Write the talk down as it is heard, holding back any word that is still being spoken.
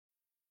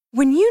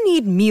When you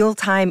need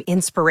mealtime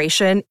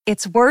inspiration,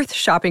 it's worth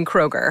shopping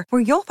Kroger,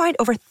 where you'll find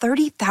over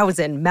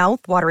 30,000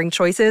 mouth-watering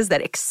choices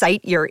that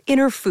excite your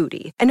inner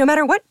foodie. And no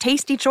matter what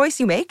tasty choice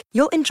you make,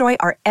 you'll enjoy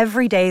our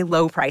everyday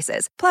low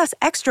prices, plus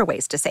extra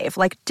ways to save,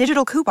 like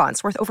digital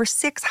coupons worth over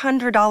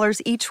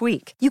 $600 each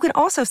week. You can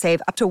also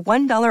save up to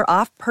 $1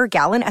 off per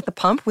gallon at the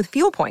pump with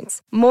fuel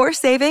points. More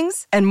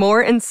savings and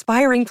more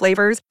inspiring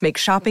flavors make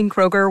shopping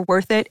Kroger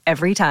worth it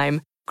every time.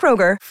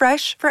 Kroger,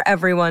 fresh for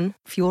everyone.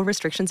 Fuel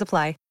restrictions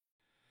apply.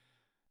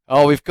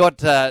 Oh, we've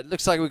got,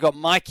 looks like we've got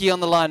Mikey on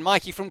the line.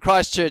 Mikey from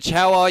Christchurch.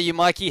 How are you,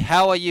 Mikey?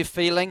 How are you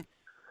feeling?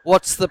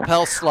 What's the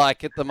pulse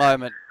like at the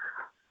moment?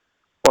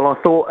 Well, I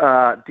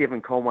thought Devon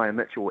Conway and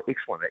Mitchell were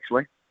excellent,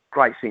 actually.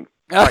 Great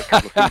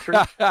couple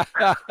of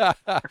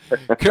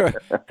centuries.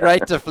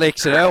 Great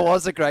deflection. It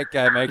was a great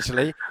game,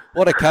 actually.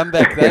 What a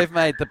comeback they've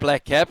made, the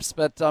Black Caps,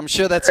 but I'm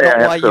sure that's not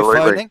why you're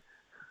phoning.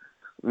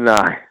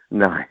 No.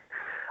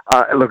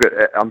 Look,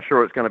 I'm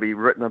sure it's going to be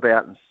written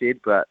about and said,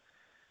 but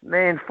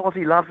man,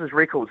 Fozzie loves his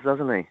records,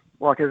 doesn't he?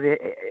 Like, has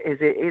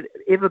there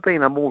ever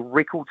been a more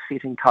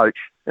record-setting coach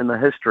in the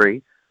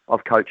history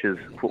of coaches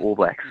for All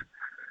Blacks?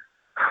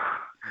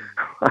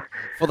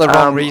 For the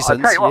wrong reasons,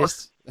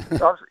 yes.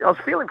 I was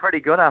feeling pretty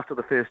good after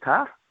the first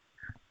half.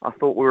 I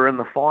thought we were in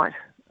the fight.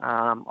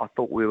 I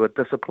thought we were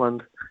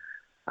disciplined.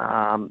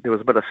 There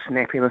was a bit of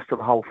snappiness to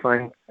the whole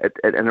thing,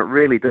 and it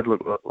really did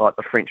look like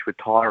the French were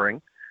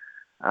tiring.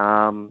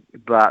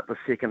 But the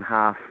second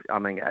half, I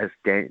mean, as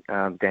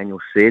Daniel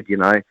said, you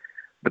know,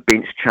 the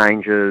bench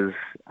changes,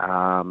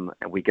 and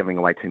we're giving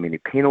away too many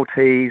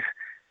penalties,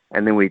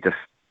 and then we just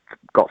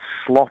got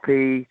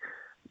sloppy,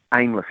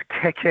 aimless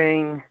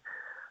kicking.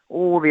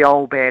 All the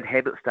old bad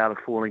habits started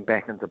falling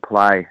back into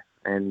play,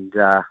 and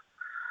I'm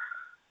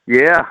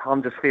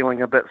just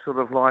feeling a bit sort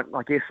of like,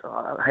 I guess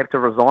I have to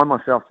resign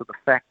myself to the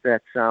fact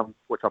that,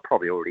 which I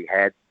probably already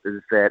had,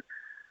 is that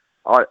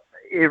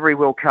every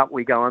World Cup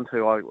we go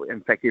into,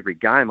 in fact, every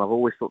game, I've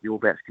always thought the All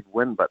Blacks could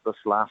win, but this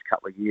last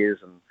couple of years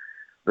and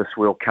this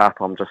World Cup,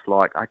 I'm just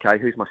like, okay,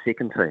 who's my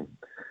second team?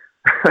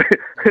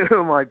 Who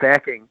am I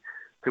backing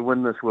to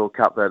win this World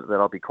Cup that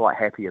I'll be quite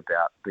happy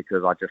about,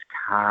 because I just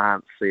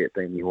can't see it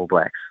being the All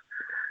Blacks.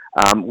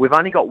 We've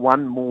only got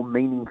one more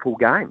meaningful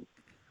game,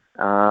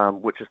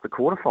 which is the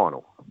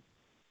quarterfinal,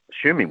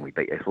 assuming we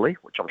beat Italy,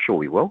 which I'm sure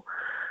we will.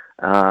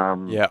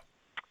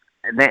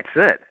 And that's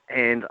it.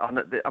 And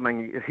I mean,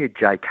 you hear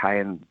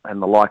JK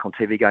and the like on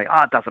TV going,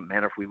 it doesn't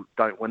matter if we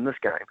don't win this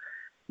game.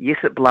 Yes,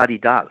 it bloody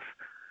does,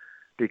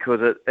 because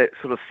it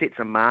sort of sets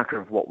a marker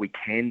of what we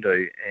can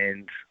do.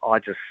 And I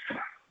just,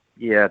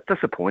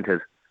 disappointed.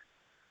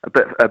 A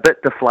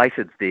bit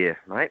deflated there,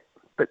 mate. A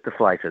bit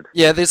deflated.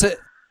 Yeah, there's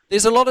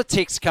a lot of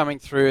text coming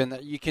through, and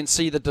you can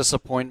see the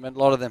disappointment. A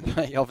lot of them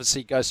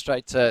obviously go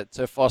straight to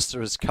Foster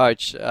as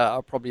coach,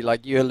 probably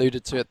like you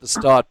alluded to at the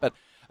start. But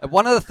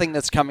one other thing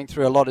that's coming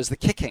through a lot is the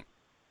kicking,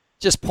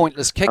 just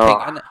pointless kicking.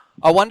 And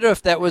I wonder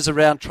if that was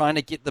around trying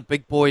to get the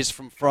big boys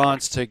from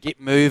France to get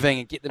moving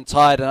and get them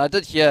tired. And I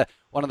did hear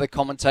one of the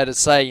commentators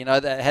say, you know,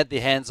 they had their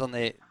hands on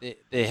their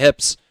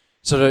hips,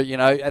 sort of, you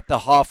know, at the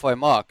halfway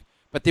mark.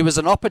 But there was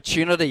an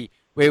opportunity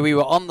where we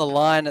were on the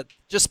line at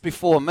just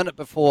before, a minute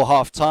before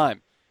half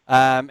time.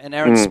 And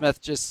Aaron Smith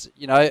just,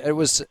 you know, it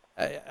was,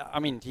 I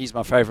mean, he's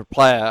my favourite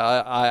player.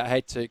 I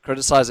hate to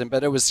criticise him,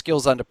 but it was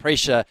skills under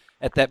pressure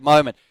at that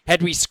moment.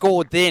 Had we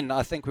scored then,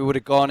 I think we would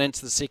have gone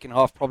into the second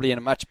half probably in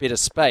a much better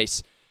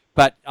space.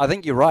 But I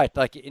think you're right.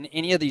 Like in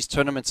any of these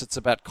tournaments, it's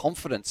about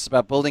confidence, it's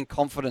about building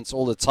confidence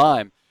all the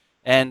time.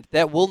 And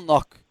that will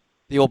knock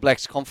the All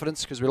Blacks'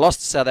 confidence, because we lost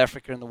to South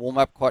Africa in the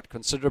warm-up quite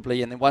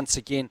considerably. And then once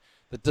again,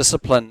 the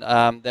discipline,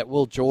 that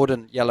Will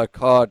Jordan yellow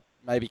card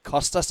maybe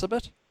cost us a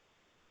bit.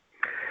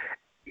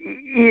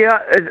 Yeah,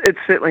 it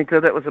certainly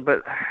did. It was a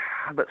bit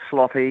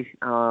sloppy.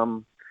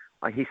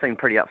 He seemed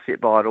pretty upset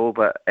by it all,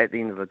 but at the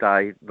end of the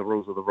day, the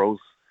rules are the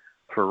rules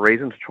for a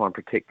reason, to try and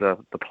protect the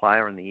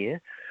player in the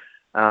air.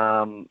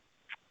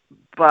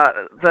 But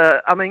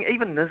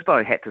even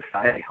Nisbo had to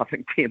say, I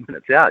think 10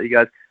 minutes out, he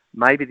goes,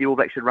 maybe the All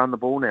Blacks should run the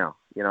ball now.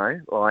 You know,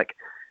 like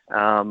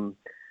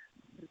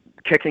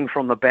kicking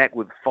from the back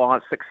with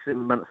 5, 6,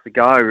 7 minutes to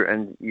go,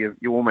 and you're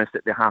almost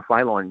at the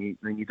halfway line.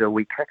 Then you do a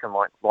wee kick, and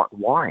like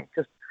why?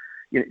 Just,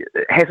 you know,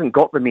 it hasn't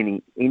got them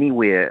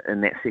anywhere in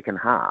that second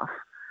half.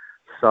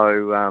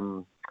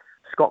 So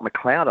Scott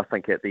McLeod, I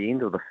think, at the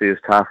end of the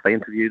first half, they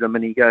interviewed him,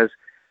 and he goes,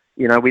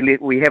 you know,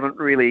 we haven't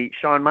really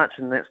shown much,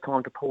 and that's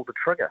time to pull the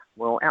trigger.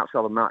 Well,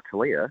 outside of Mark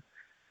Talia,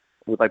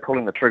 were they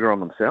pulling the trigger on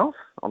themselves?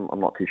 I'm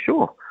not too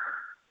sure.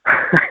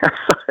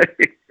 So,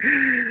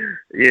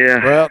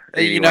 yeah. Well,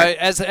 anyway, you know,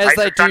 as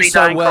they do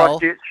so well,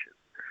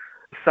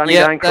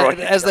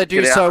 as they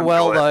do so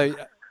well, though,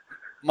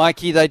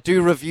 Mikey, they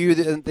do review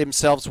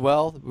themselves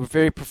well. We're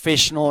very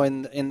professional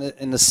in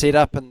the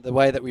setup and the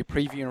way that we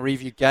preview and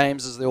review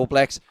games as the All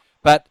Blacks.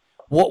 But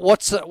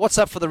what's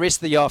up for the rest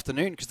of the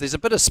afternoon? Because there's a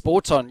bit of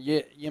sport on.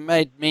 You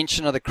made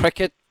mention of the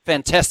cricket,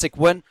 fantastic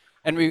win,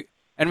 and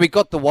we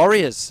got the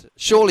Warriors.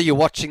 Surely you're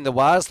watching the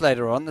Wars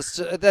later on.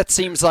 That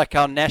seems like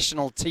our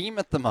national team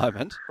at the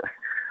moment.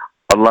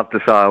 I'd love to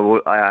say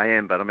I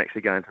am, but I'm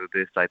actually going to a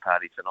birthday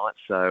party tonight.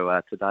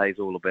 So today's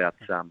all about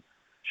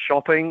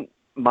shopping,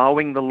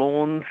 mowing the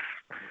lawns,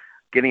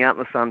 getting out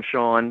in the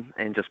sunshine,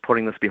 and just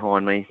putting this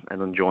behind me and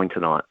enjoying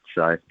tonight.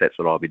 So that's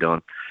what I'll be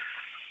doing.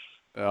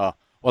 Yeah.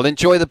 Well,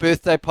 enjoy the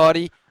birthday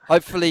party.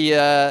 Hopefully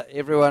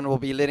everyone will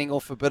be letting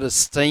off a bit of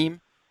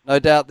steam. No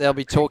doubt they'll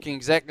be talking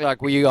exactly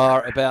like we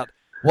are about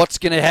what's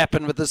going to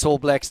happen with this All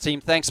Blacks team.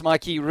 Thanks,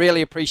 Mikey.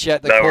 Really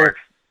appreciate the call.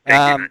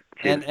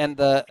 And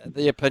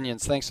the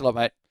opinions. Thanks a lot,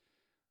 mate.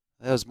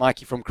 That was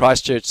Mikey from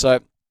Christchurch. So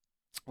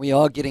we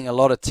are getting a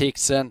lot of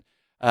texts in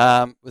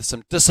with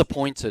some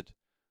disappointed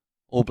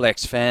All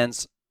Blacks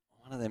fans.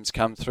 One of them's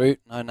come through.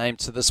 No name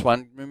to this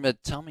one. Remember,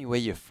 tell me where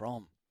you're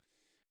from.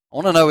 I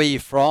want to know where you're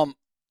from,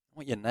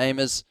 what your name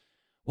is.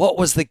 What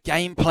was the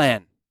game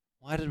plan?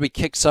 Why did we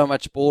kick so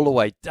much ball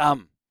away?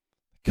 Dumb.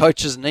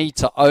 Coaches need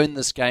to own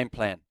this game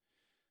plan.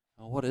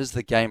 Well, what is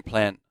the game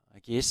plan, I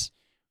guess?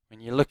 When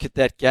you look at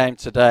that game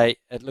today,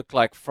 it looked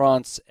like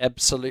France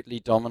absolutely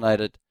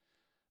dominated.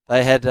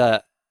 They had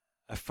a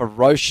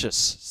ferocious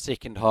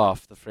second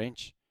half, the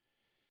French.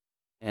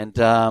 And,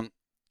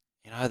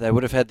 they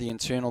would have had the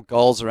internal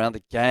goals around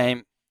the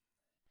game.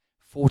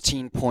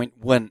 14-point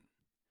win.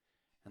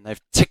 And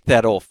they've ticked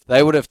that off.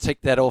 They would have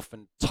ticked that off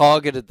and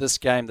targeted this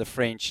game, the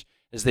French,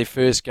 as their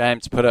first game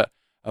to put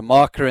a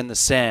marker in the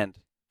sand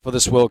for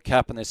this World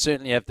Cup. And they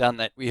certainly have done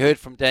that. We heard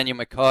from Daniel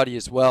McCarty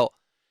as well.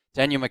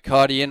 Daniel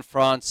McCarty in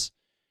France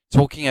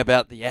talking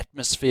about the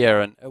atmosphere.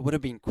 And it would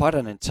have been quite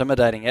an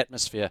intimidating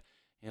atmosphere.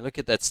 You look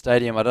at that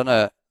stadium. I don't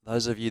know,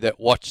 those of you that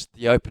watched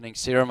the opening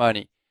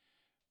ceremony,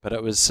 but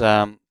it was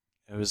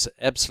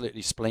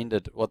absolutely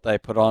splendid what they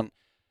put on.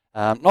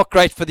 Not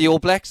great for the All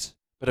Blacks,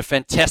 but a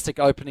fantastic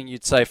opening,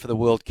 you'd say, for the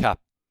World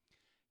Cup.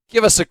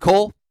 Give us a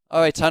call,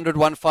 0800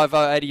 150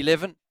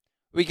 811.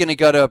 We're going to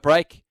go to a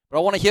break, but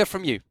I want to hear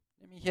from you.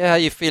 Let me hear how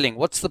you're feeling.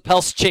 What's the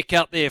pulse check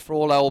out there for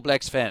all our All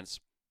Blacks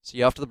fans? See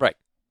you after the break.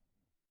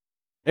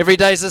 Every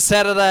day's a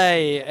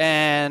Saturday,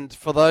 and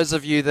for those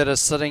of you that are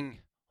sitting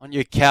on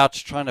your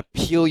couch trying to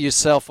peel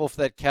yourself off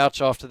that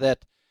couch after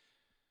that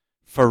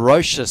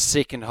ferocious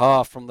second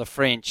half from the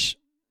French,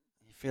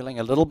 you're feeling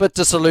a little bit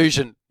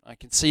disillusioned. I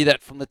can see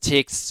that from the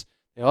texts.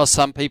 There are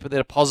some people that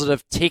are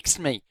positive. Text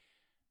me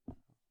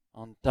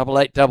on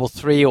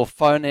 8833 or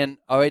phone in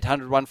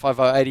 0800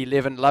 150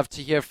 811. Love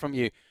to hear from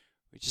you.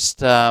 We just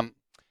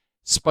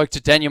spoke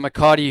to Daniel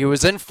McCarty, who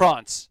was in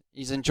France.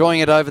 He's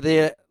enjoying it over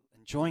there,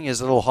 enjoying his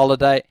little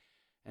holiday,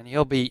 and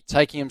he'll be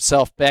taking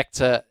himself back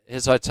to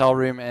his hotel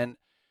room and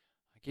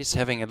I guess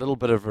having a little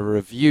bit of a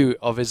review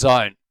of his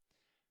own.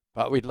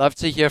 But we'd love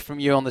to hear from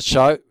you on the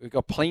show. We've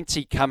got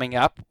plenty coming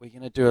up. We're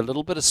going to do a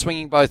little bit of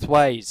swinging both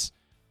ways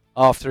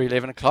after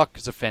 11 o'clock.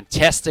 It's a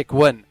fantastic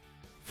win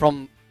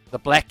from the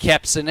Black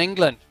Caps in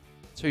England.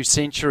 2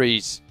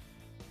 centuries.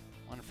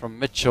 One from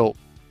Mitchell.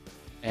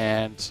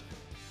 And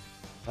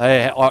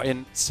they are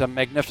in some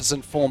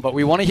magnificent form. But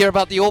we want to hear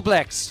about the All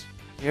Blacks.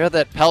 Hear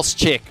that pulse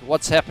check.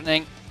 What's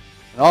happening?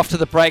 And after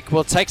the break,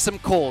 we'll take some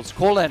calls.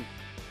 Call in.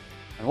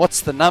 And what's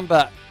the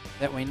number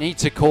that we need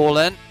to call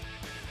in?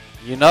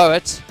 You know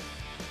it.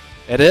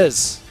 It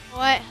is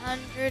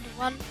 0800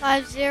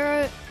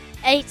 150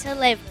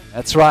 811.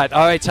 That's right,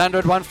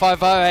 0800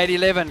 150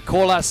 811.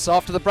 Call us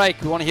after the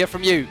break. We want to hear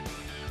from you.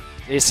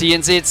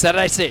 SENZ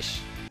Saturday Sesh.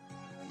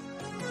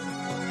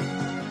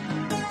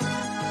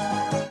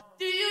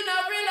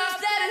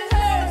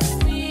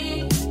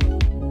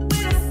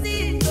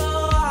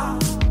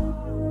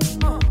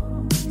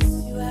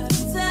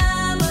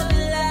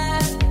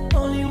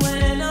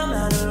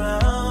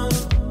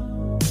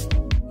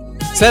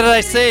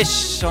 Saturday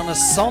Sesh on a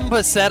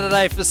somber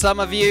Saturday for some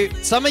of you.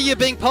 Some of you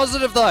being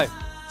positive though.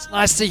 It's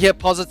nice to hear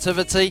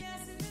positivity.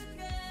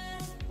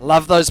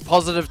 Love those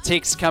positive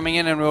texts coming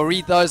in and we'll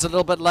read those a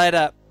little bit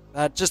later.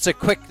 Just a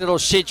quick little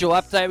schedule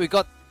update. We've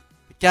got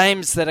the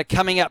games that are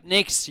coming up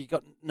next. You've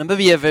got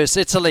Namibia versus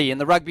Italy in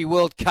the Rugby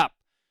World Cup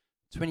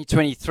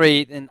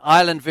 2023. Then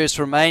Ireland versus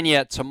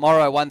Romania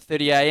tomorrow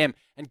 1:30 a.m.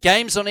 And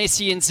games on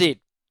SENZ.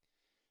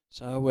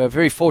 So we're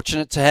very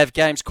fortunate to have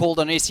games called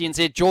on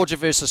SENZ. Georgia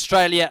versus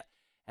Australia.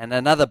 And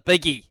another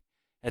biggie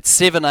at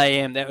 7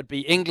 a.m. That would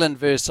be England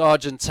versus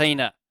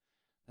Argentina.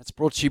 That's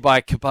brought to you by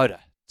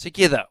Kubota.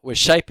 Together, we're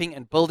shaping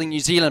and building New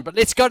Zealand. But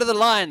let's go to the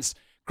Lions.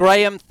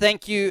 Graham,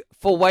 thank you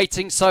for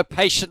waiting so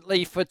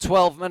patiently for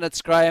 12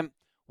 minutes, Graham.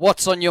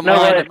 What's on your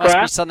mind? It must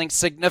be something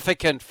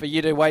significant for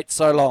you to wait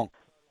so long.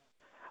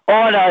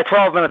 Oh, no,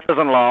 12 minutes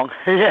isn't long.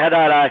 Yeah,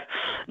 no.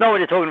 Not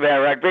when you're talking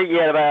about rugby.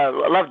 Yeah,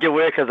 I loved your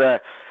work as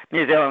a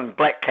New Zealand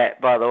Black Cat,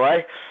 by the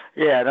way.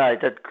 Yeah, no,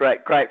 did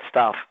great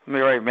stuff.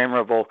 Very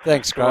memorable.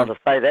 Thanks, Graham. To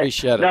say that.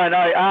 Appreciate it.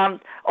 No.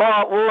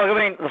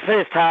 The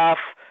first half,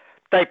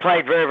 they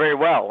played very, very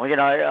well. You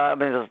know,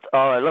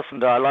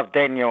 I love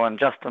Daniel and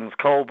Justin's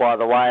call, by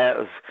the way. It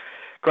was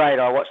great.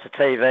 I watched the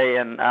TV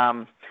and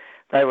and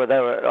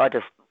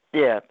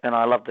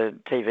I loved the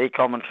TV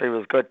commentary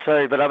was good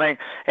too. But I mean,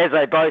 as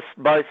they both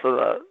of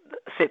the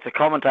sets of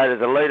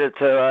commentators alluded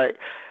to,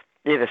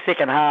 the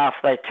second half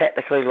they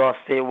tactically lost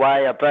their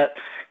way a bit.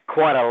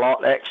 quite a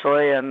lot,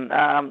 actually. And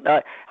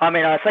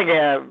I think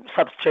our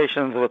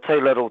substitutions were too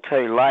little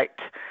too late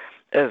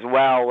as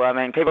well. I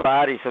mean, people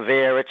like Adi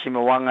Severe, Richie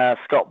Mwanga,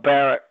 Scott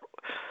Barrett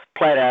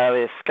played out of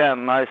their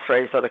skin. Those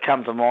three sort of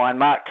come to mind.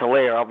 Mark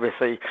Talia,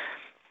 obviously,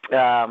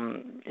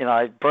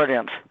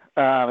 brilliant,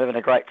 having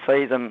a great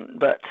season.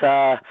 But,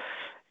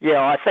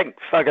 I think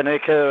Lester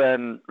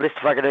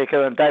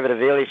Whakanuku and David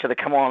Avili should have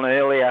come on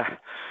earlier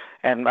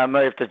and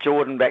moved to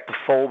Jordan back to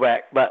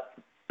fullback. But,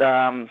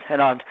 I'm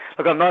not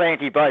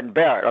anti-Beauden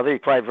Barrett. I think he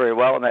played very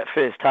well in that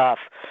first half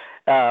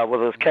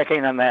with his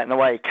kicking and that and the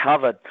way he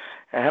covered.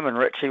 Him and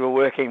Richie were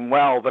working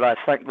well, but I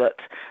think that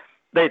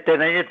they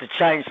needed to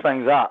change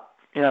things up.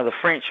 The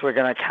French were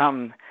going to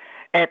come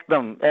at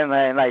them, and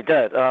they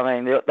did. I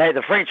mean,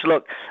 the French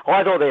look.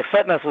 I thought their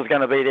fitness was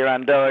going to be their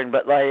undoing,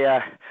 but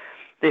their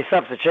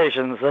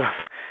substitutions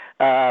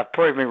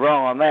proved me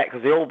wrong on that,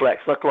 because the All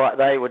Blacks looked like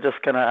they were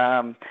just going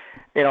to,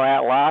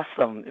 outlast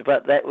them.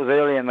 But that was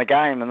early in the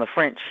game, and the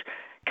French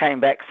came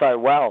back so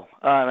well.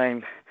 I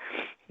mean,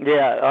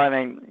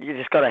 you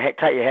just got to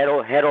take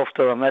your hat off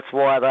to them. That's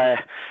why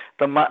they're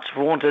the much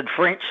vaunted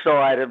French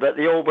side. But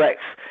the All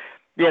Blacks,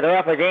 they're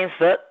up against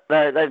it.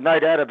 They've no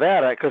doubt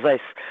about it, because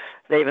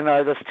even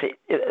though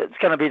it's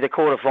going to be the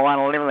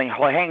quarterfinal and everything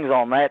hangs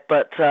on that,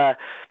 but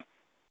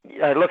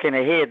looking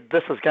ahead,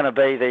 this is going to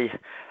be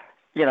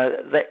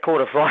that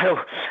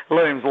quarterfinal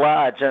looms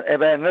large,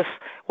 and this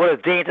would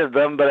have dented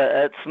them, but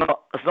it's not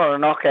a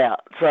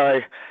knockout.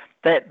 So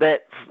that's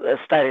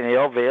stating the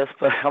obvious.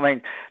 But I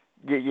mean,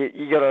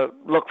 you got to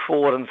look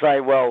forward and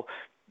say, well,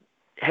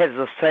 has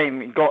this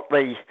team got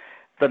the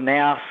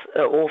nous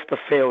off the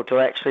field to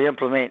actually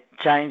implement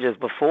changes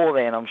before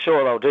then? I'm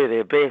sure they'll do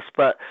their best,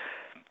 but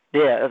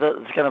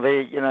it's going to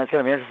be it's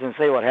going to be interesting to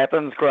see what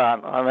happens,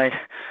 Grant. I mean,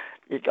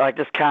 you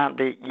can't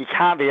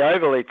be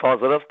overly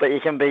positive, but you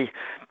can be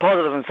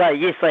positive and say,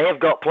 yes, they have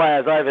got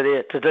players over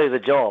there to do the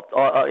job.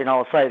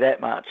 I'll say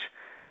that much.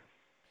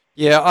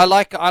 Yeah, I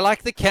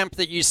like the camp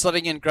that you're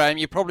sitting in, Graham.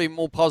 You're probably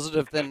more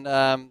positive than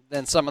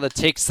some of the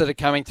texts that are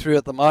coming through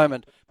at the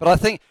moment. But I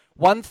think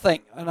one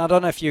thing, and I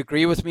don't know if you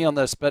agree with me on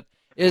this, but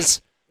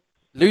is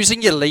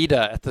losing your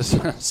leader at the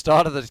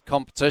start of the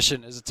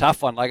competition is a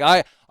tough one.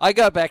 Like I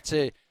go back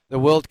to the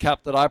World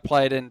Cup that I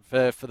played in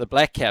for the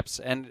Black Caps,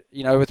 and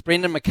with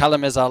Brendan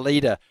McCullum as our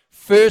leader,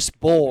 first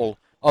ball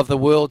of the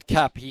World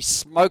Cup, he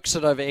smokes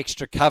it over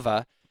extra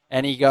cover,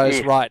 and he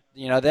goes, right,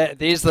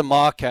 there's the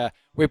marker.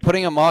 We're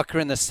putting a marker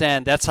in the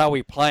sand. That's how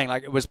we're playing.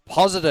 Like, it was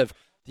positive,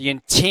 the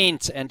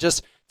intent, and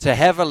just to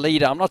have a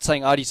leader. I'm not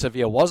saying Adi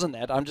Severe wasn't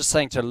that. I'm just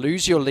saying to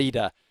lose your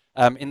leader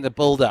in the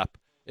build-up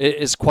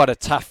is quite a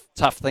tough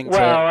thing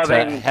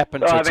to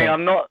happen to.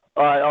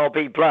 I'll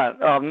be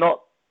blunt. I'm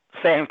not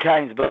Sam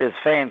Canesburg's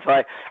fan.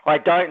 So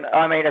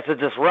it's a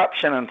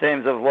disruption in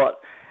terms of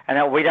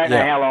and we don't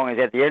know how long he's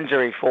had the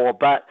injury for,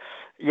 but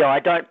I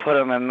don't put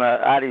him in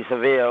the Adi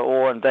Severe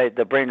or indeed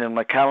the Brendan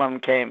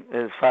McCullum camp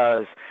as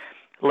far as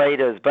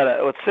leaders, but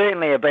it would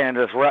certainly have been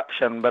a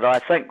disruption. But I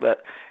think that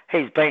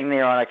he's been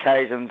there on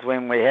occasions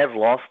when we have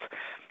lost,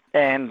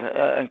 and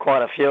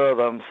quite a few of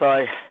them.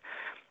 So,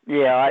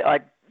 I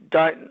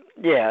don't.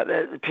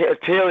 It's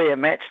purely a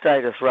match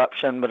day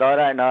disruption, but I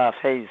don't know if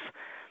he's,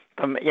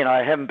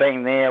 him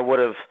being there would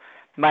have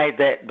made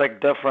that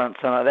big difference.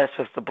 And that's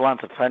just a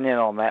blunt opinion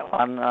on that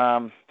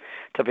one,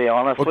 to be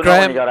honest. Well,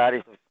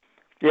 Graham,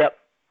 Yep.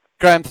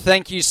 Graham,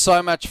 thank you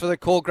so much for the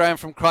call, Graham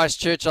from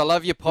Christchurch. I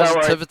love your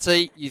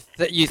positivity. You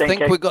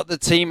think we've got the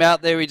team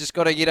out there. We just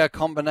got to get our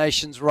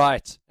combinations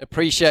right.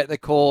 Appreciate the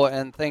call,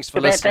 and thanks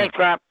for listening. Thanks,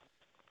 Graham.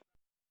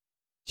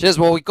 Cheers.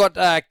 Well, we've got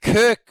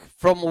Kirk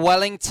from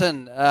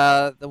Wellington,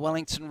 the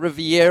Wellington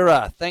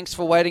Riviera. Thanks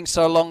for waiting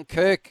so long,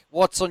 Kirk.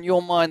 What's on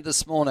your mind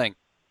this morning?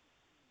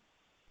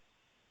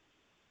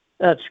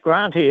 It's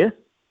Grant here.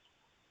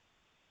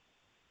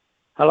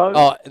 Hello?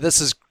 Oh,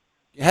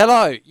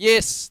 hello.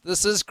 Yes,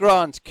 this is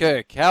Grant,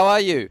 Kirk. How are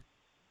you?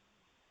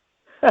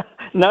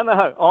 No,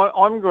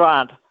 I'm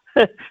Grant.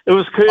 It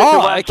was Kirk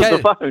who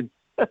answered the phone.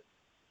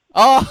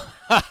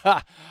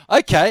 Oh,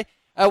 okay.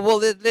 Well,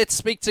 let's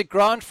speak to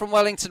Grant from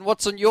Wellington.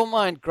 What's on your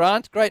mind,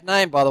 Grant? Great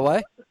name, by the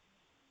way.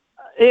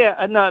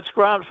 Yeah, no, it's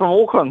Grant from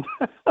Auckland.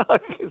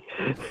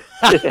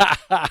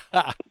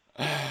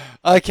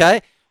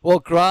 Okay. Well,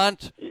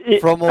 Grant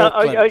from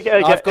Auckland.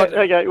 I've got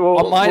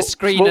on my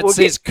screen it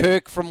says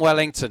Kirk from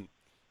Wellington.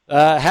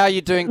 How are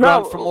you doing,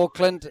 Grant from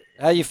Auckland?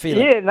 How are you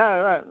feeling?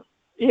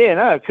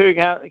 Kirk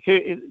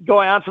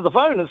guy answered the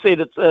phone and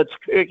said it's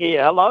Kirk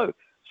here. Hello.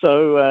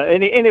 So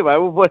anyway,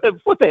 we'll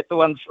put that to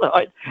one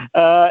side.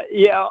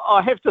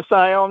 I have to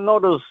say I'm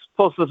not as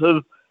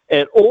positive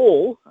at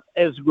all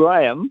as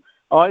Graham.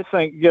 I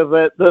think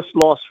that this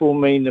loss will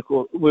mean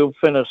we'll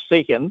finish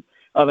second.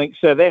 I think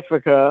South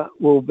Africa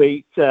will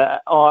beat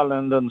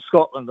Ireland and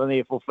Scotland and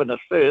therefore finish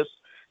first.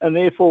 And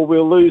therefore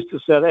we'll lose to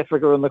South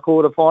Africa in the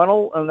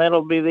quarterfinal, and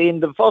that'll be the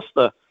end of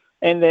Foster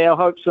and our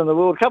hopes in the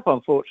World Cup,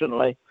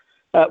 unfortunately.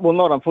 Well,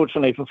 not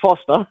unfortunately for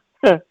Foster,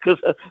 because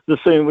the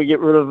sooner we get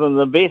rid of him,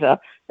 the better.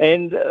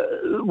 And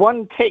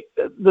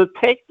the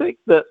tactic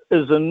that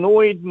has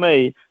annoyed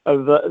me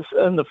in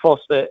the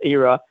Foster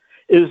era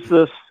is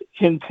this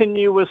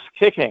continuous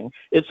kicking.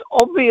 It's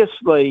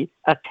obviously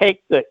a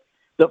tactic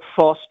that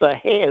Foster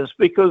has,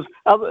 because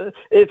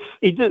if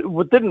he didn't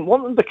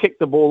want them to kick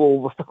the ball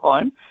all the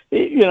time,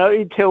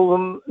 he'd tell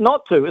them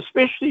not to,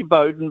 especially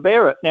Bowden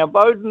Barrett. Now,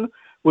 Bowden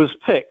was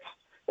picked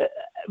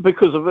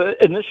because of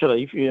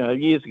initially,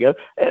 years ago,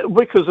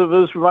 because of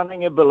his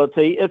running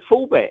ability at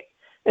fullback,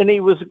 and he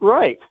was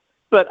great.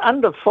 But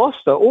under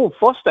Foster, all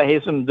Foster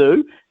has him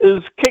do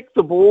is kick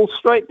the ball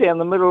straight down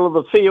the middle of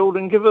the field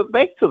and give it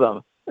back to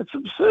them. It's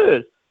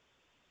absurd.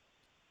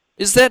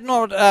 Is that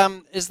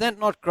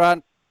not,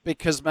 Grant,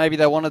 because maybe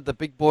they wanted the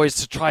big boys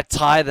to try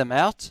tire them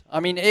out? I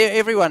mean,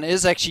 everyone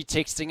is actually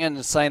texting in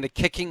and saying the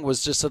kicking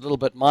was just a little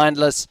bit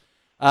mindless,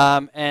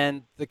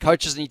 and the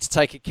coaches need to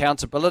take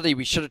accountability.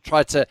 We should have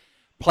tried to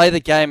play the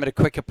game at a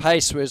quicker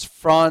pace, whereas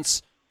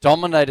France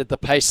dominated the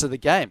pace of the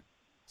game,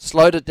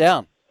 slowed it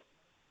down.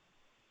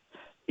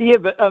 Yeah,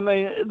 but I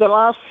mean, the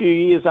last few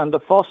years under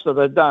Foster,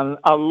 they've done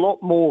a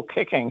lot more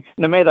kicking,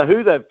 no matter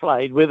who they've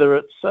played, whether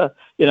it's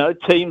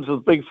teams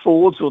with big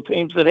forwards or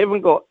teams that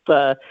haven't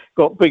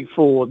got big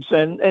forwards.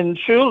 And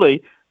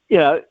surely,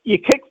 you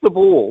kick the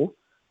ball,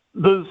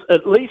 there's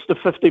at least a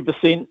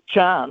 50%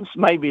 chance,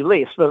 maybe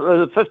less, but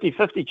a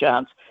 50-50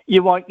 chance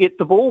you won't get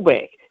the ball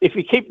back. If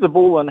you keep the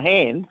ball in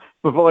hand,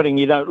 providing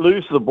you don't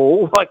lose the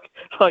ball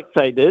like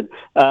they did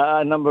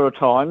a number of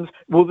times,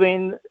 well,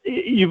 then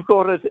you've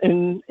got it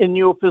in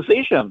your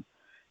possession.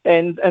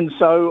 And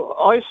so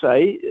I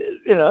say,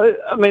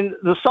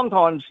 there's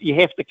sometimes you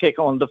have to kick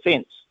on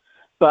defence.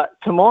 But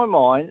to my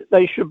mind,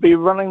 they should be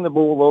running the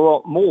ball a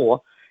lot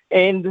more.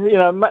 And,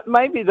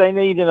 maybe they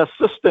need an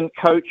assistant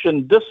coach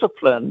and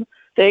discipline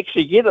to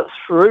actually get it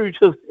through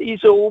to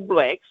these All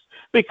Blacks,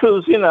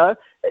 because,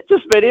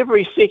 just about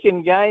every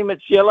second game,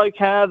 it's yellow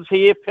cards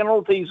here,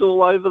 penalties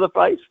all over the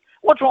place.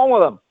 What's wrong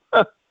with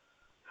them?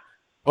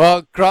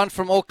 Well, Grant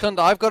from Auckland,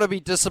 I've got to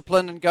be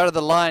disciplined and go to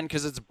the line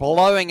because it's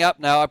blowing up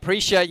now. I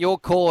appreciate your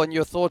call and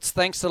your thoughts.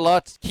 Thanks a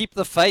lot. Keep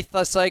the faith,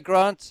 I say,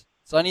 Grant.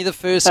 It's only the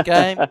first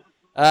game.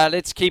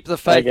 Let's keep the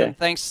faith. Okay. And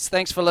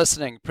thanks for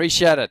listening.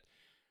 Appreciate it.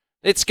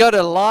 Let's go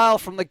to Lyle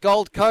from the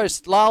Gold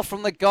Coast. Lyle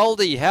from the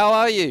Goldie, how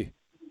are you?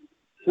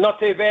 Not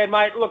too bad,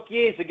 mate. Look,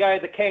 years ago,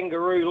 the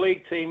Kangaroo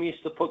League team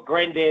used to put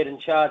Grandad in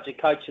charge of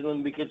coaching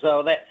them because they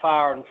were that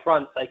far in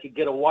front, they could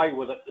get away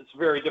with it. It's a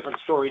very different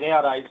story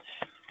nowadays.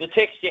 The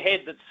text you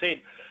had that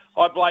said,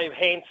 I blame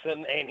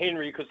Hansen and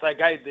Henry because they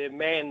gave their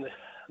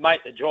mate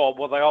the job.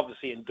 Well, they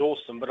obviously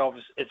endorsed them, but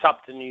obviously it's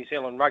up to New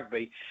Zealand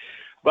Rugby.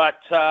 But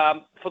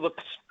for the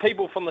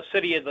people from the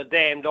city of the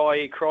damned,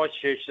 i.e.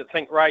 Christchurch, that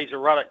think Razor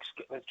Ruddock's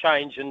going to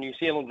change and New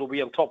Zealand will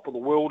be on top of the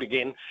world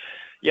again,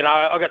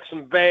 I got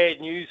some bad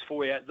news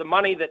for you. The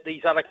money that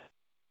these other...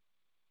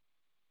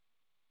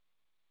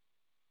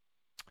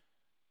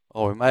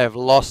 Oh, we may have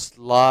lost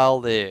Lyle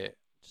there.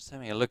 Just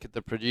having a look at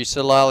the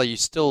producer. Lyle, are you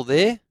still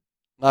there?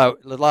 No,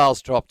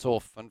 Lyle's dropped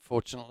off,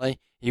 unfortunately.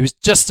 He was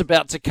just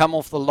about to come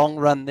off the long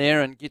run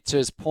there and get to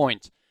his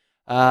point.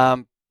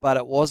 But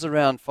it was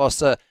around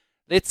Foster.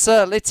 Let's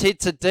head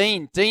to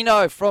Dean.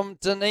 Dino from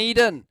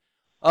Dunedin.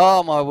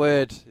 Oh, my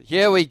word.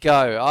 Here we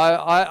go.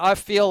 I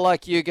feel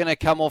like you're going to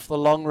come off the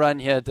long run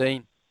here,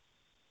 Dean.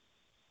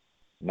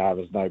 No,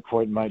 there's no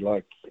point, mate.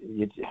 I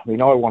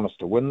want us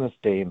to win this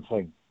damn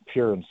thing,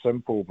 pure and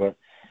simple. But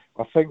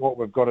I think what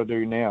we've got to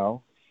do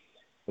now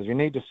is we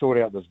need to sort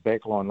out this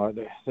back line.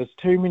 There's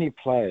too many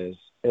players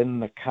in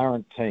the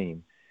current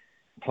team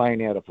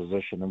playing out of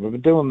position, and we've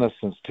been doing this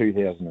since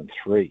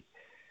 2003.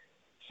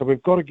 So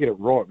we've got to get it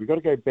right. We've got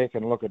to go back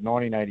and look at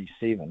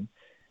 1987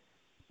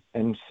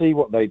 and see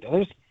what they do. They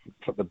just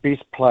put the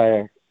best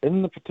player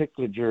in the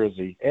particular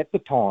jersey at the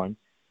time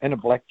in a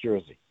black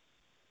jersey.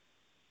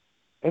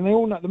 And they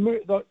all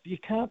know, you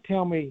can't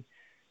tell me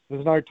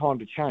there's no time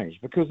to change,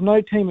 because no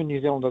team in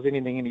New Zealand does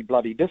anything any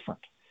bloody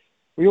different.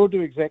 We all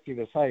do exactly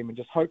the same, and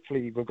just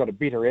hopefully we've got a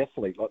better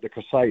athlete like the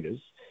Crusaders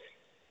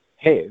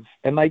have,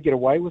 and they get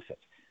away with it.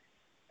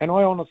 And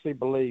I honestly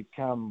believe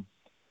come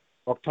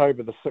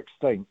October the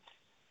 16th,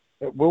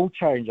 it will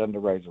change under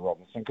Razor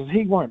Robinson, because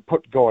he won't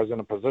put guys in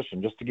a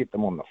position just to get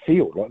them on the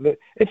field.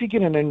 If you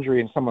get an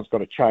injury and someone's got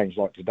to change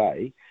like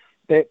today,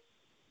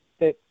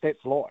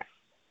 that's life.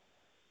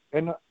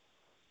 And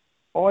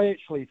I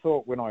actually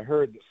thought when I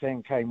heard that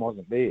Sam Cane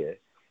wasn't there,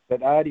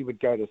 that Artie would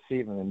go to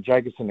 7 and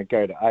Jacobson would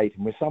go to 8,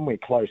 and we're somewhere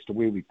close to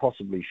where we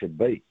possibly should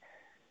be.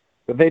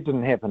 But that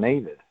didn't happen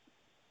either.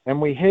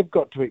 And we have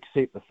got to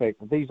accept the fact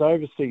that these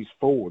overseas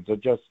forwards are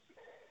just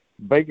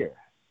bigger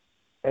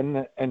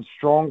and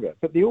stronger.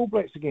 But the All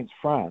Blacks against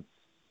France,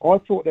 I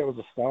thought that was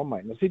a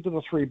stalemate. And I said to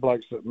the three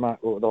blokes that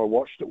I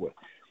watched it with,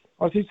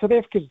 I said, South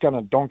Africa's going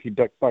to donkey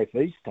dick both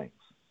these teams.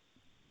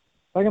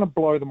 They're going to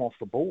blow them off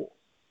the ball.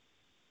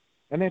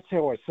 And that's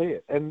how I see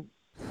it.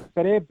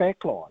 But our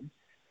back line,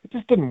 it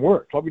just didn't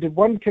work. We did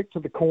one kick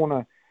to the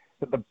corner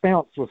that the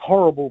bounce was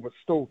horrible, but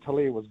still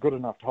Talia was good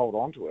enough to hold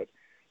on to it.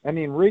 And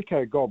then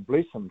Rico, God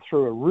bless him,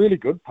 threw a really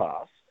good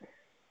pass.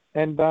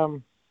 And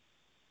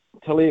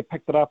Talia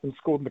picked it up and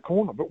scored in the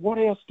corner. But what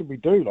else did we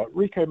do? Like,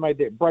 Rico made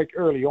that break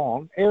early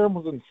on. Aaron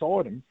was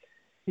inside him.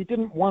 He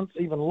didn't once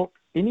even look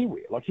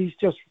anywhere. Like, he's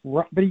just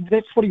run, but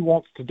that's what he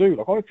wants to do.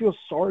 Like, I feel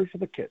sorry for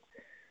the kid.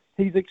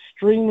 He's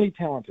extremely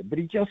talented, but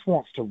he just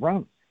wants to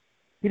run.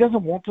 He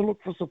doesn't want to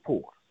look for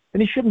support,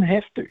 and he shouldn't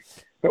have to.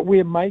 But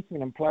we're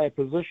making him play a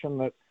position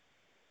that,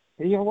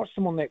 I watched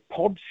him on that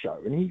pod show,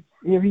 and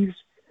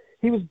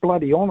he was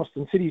bloody honest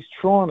and said he's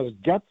trying his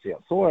guts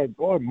out. So I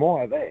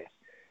admire that.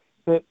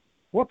 But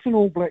what's an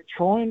All Black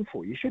trying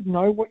for? You should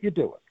know what you're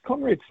doing.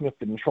 Conrad Smith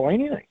didn't try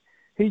anything.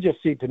 He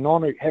just said to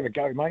Nonu, have a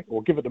go, mate,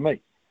 or give it to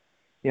me.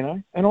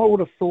 And I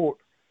would have thought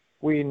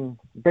when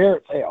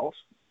Barrett's out,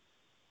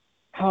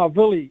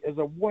 Harvilli is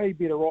a way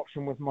better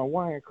option with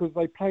Moana because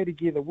they play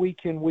together week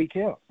in, week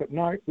out. But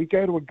no, we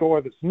go to a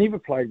guy that's never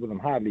played with him,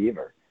 hardly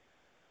ever.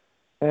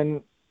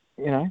 And,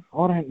 I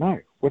don't know.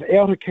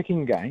 Without a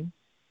kicking game,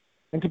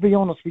 and to be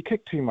honest, we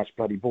kick too much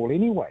bloody ball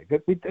anyway.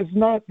 But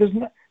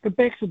the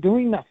backs are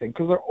doing nothing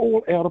because they're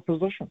all out of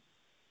position.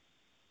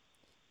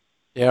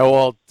 Yeah,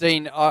 well,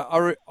 Dean,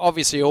 I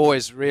obviously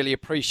always really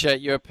appreciate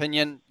your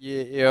opinion.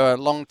 You're a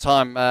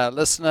long-time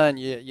listener, and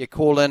you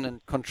call in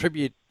and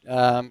contribute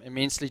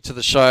immensely to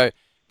the show.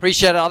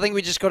 Appreciate it. I think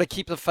we just got to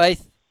keep the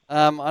faith.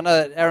 I know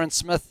that Aaron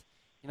Smith,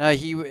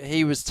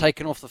 he was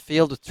taken off the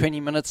field with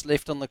 20 minutes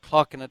left on the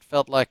clock, and it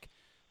felt like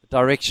the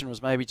direction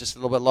was maybe just a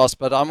little bit lost.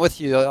 But I'm with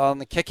you on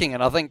the kicking,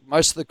 and I think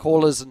most of the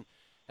callers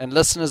and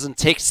listeners and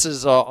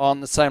texters are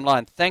on the same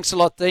line. Thanks a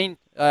lot, Dean.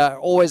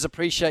 Always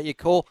appreciate your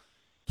call.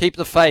 Keep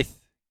the faith.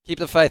 Keep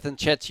the faith, and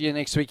chat to you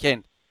next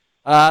weekend.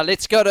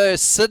 Let's go to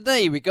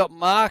Sydney. We got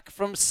Mark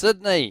from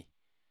Sydney.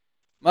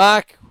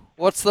 Mark,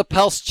 what's the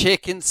pulse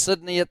check in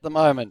Sydney at the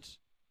moment?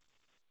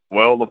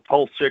 Well, the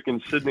pulse check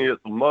in Sydney at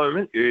the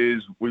moment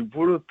is we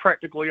would have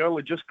practically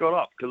only just got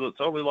up because it's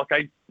only like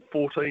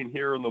 8:14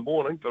 here in the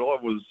morning, but I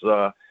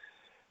was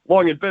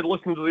lying in bed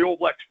listening to the All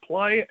Blacks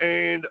play,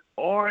 and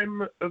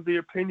I'm of the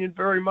opinion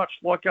very much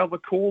like other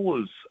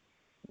callers.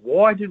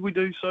 Why did we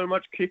do so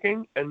much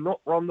kicking and not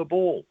run the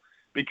ball?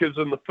 Because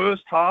in the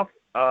first half,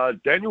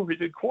 Daniel, he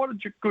did quite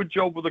a good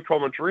job with the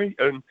commentary,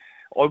 and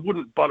I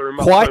wouldn't butter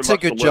him up quite so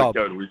much a good to job.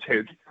 let it go to his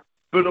head,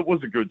 but it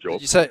was a good job.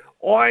 Did you say?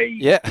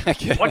 I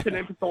Okay. I can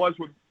empathise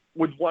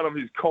with one of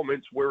his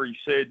comments where he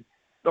said,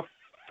 the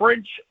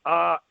French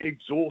are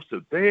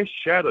exhausted. They're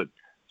shattered.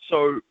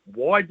 So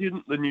why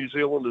didn't the New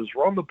Zealanders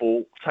run the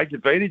ball, take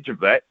advantage of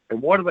that,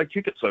 and why do they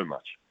kick it so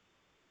much?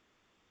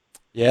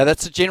 Yeah,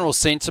 that's a general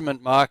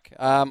sentiment, Mark.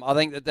 I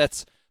think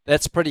that's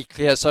pretty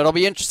clear. So it'll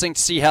be interesting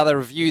to see how they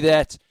review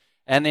that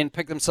and then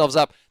pick themselves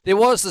up. There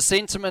was the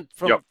sentiment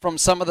from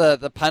some of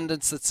the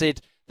pundits that said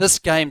this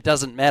game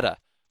doesn't matter,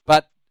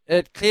 but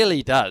it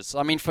clearly does.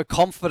 I mean, for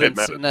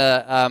confidence in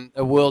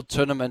a world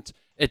tournament,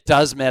 it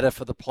does matter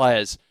for the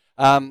players.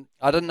 I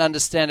didn't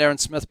understand Aaron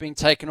Smith being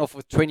taken off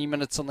with 20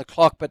 minutes on the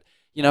clock, but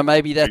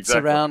maybe that's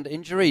around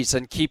injuries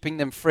and keeping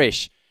them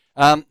fresh.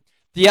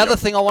 The other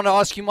thing I want to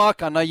ask you,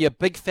 Mark, I know you're a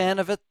big fan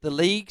of it, the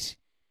leagues.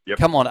 Yep.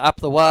 Come on,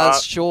 up the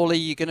wires. Surely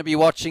you're going to be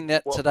watching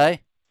that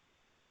today?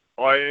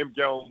 I am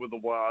going with the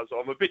Wars.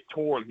 I'm a bit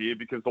torn here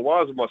because the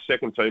Wars are my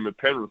second team and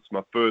Penrith's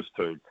my first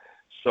team.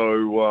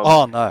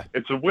 So no,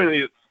 it's a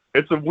win.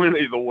 It's a win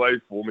either way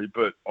for me.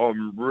 But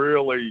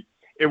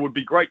it would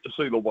be great to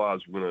see the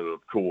Wars win it.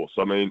 Of course,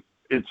 I mean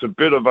it's a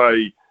bit of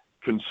a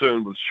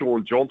concern with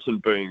Sean Johnson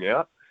being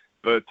out,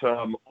 but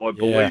I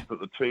believe that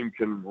the team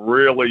can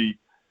really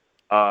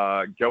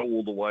go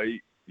all the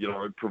way.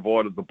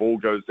 Provided the ball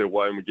goes their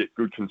way and we get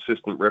good,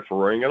 consistent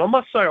refereeing. And I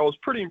must say, I was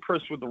pretty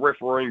impressed with the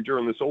refereeing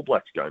during this All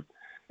Blacks game.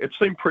 It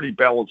seemed pretty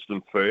balanced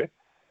and fair,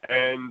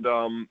 and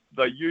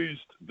they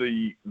used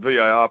the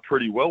VAR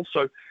pretty well.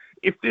 So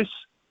if this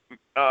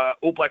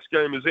All Blacks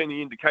game is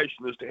any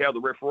indication as to how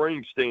the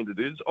refereeing standard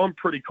is, I'm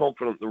pretty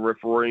confident the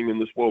refereeing in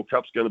this World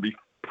Cup's going to be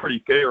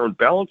pretty fair and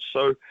balanced.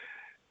 So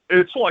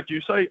it's like you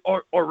say,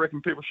 I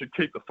reckon people should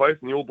keep the faith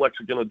and the All Blacks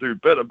are going to do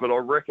better, but I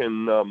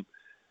reckon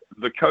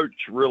the coach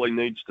really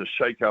needs to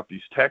shake up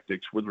his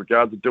tactics with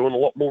regard to doing a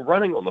lot more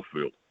running on the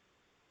field.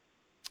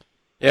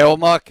 Yeah, well,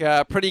 Mark,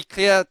 pretty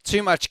clear.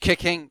 Too much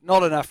kicking,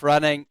 not enough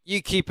running.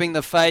 You keeping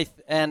the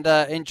faith, and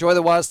enjoy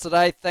the Wires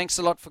today. Thanks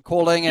a lot for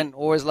calling, and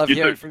always love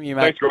hearing from you,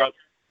 mate. Thanks, Grant.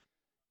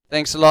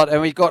 Thanks a lot.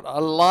 And we've got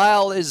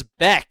Lyle is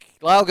back.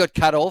 Lyle got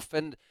cut off,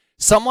 and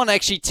someone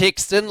actually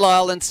texted in,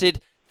 Lyle, and said,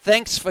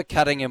 thanks for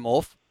cutting him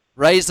off.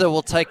 Razor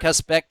will take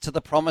us back to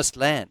the promised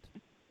land.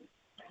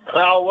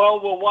 Oh, well,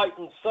 we'll wait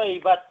and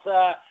see. But,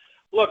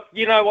 look,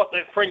 you know what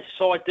the French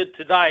side did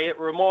today? It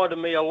reminded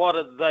me a lot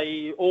of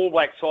the All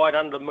Black side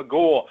under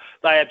Magor.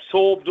 They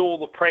absorbed all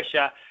the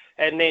pressure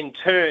and then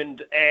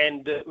turned,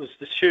 and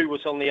the shoe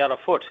was on the other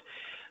foot.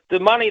 The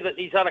money that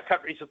these other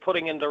countries are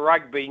putting into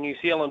rugby, New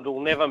Zealand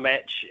will never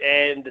match,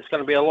 and it's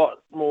going to be a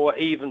lot more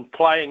even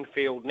playing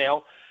field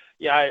now.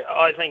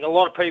 I think a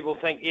lot of people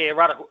think,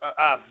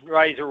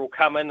 Razor will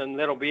come in and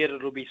that'll be it.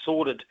 It'll be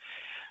sorted.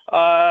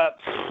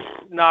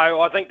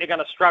 No, I think they're going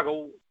to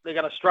struggle. They're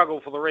going to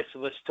struggle for the rest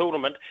of this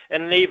tournament.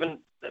 And even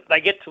if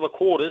they get to the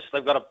quarters,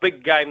 they've got a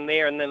big game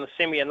there, and then the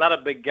semi, another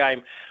big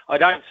game. I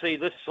don't see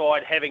this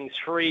side having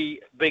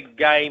 3 big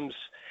games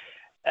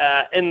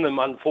in them,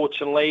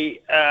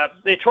 unfortunately.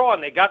 They're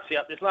trying their guts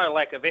out. There's no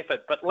lack of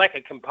effort, but lack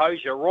of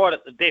composure right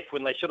at the death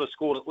when they should have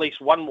scored at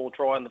least one more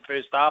try in the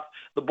first half.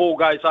 The ball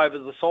goes over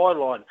the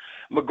sideline.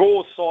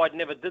 McGaw's side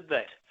never did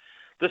that.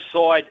 This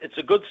side, it's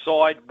a good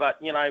side, but,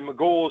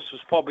 McGaw's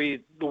was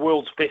probably the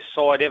world's best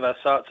side ever,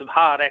 so it's a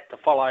hard act to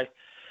follow.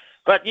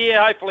 But,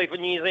 yeah, hopefully for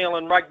New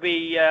Zealand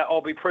rugby, I'll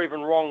be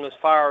proven wrong as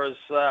far as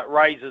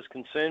Rays is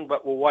concerned,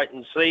 but we'll wait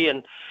and see.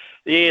 And,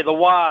 yeah, the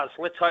Wars,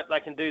 let's hope they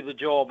can do the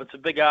job. It's a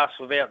big ask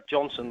without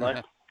Johnson,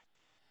 though.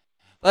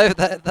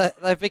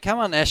 They've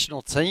become a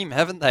national team,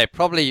 haven't they?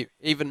 Probably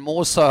even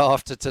more so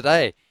after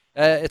today.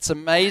 It's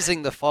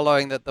amazing the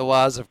following that the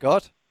Wars have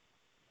got.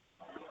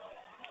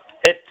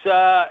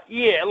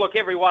 Look,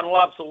 everyone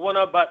loves a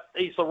winner, but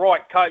he's the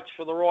right coach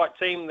for the right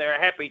team. They're a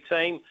happy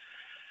team.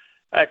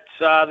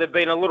 They've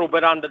been a little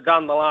bit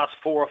underdone the last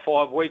 4 or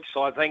 5 weeks,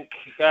 I think.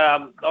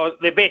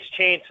 Their best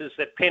chance is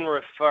that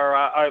Penrith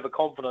are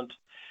overconfident.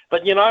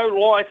 But,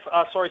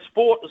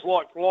 sport is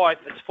like life.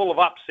 It's full of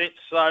upsets,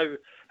 so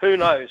who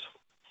knows?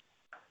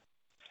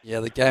 Yeah,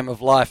 the game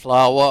of life,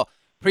 Lyle. Well,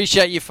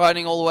 appreciate you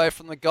phoning all the way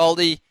from the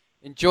Goldie.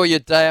 Enjoy your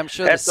day. I'm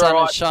sure That's the sun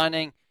all right. is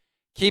shining.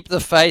 Keep the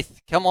faith.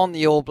 Come on,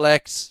 the All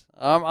Blacks.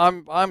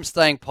 I'm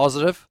staying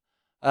positive.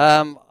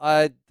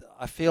 I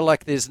feel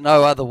like there's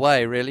no other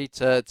way really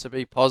to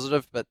be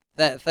positive. But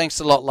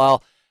thanks a lot,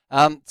 Lyle.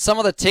 Some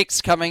of the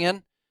texts coming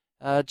in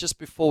just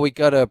before we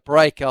go to a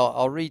break.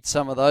 I'll read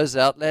some of those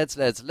out, lads.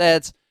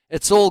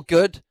 It's all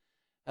good.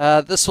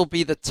 This will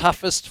be the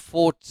toughest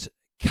fought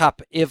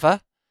cup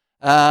ever.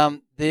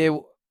 And we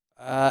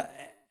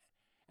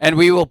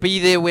will be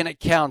there when it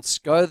counts.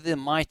 Go the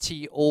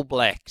mighty All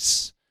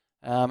Blacks.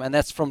 And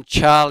that's from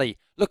Charlie.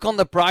 Look on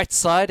the bright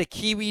side, a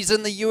Kiwis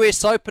in the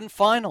US Open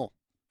final.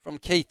 From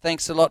Keith,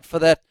 thanks a lot for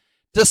that.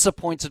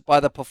 Disappointed by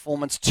the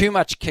performance. Too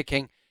much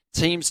kicking.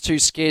 Teams too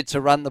scared to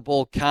run the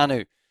ball.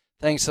 Kanu,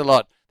 thanks a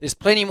lot. There's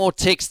plenty more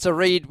text to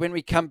read when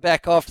we come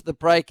back after the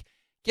break.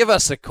 Give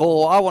us a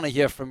call. I want to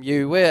hear from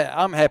you.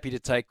 I'm happy to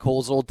take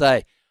calls all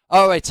day.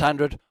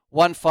 0800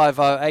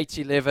 150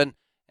 811.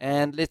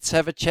 And let's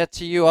have a chat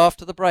to you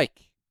after the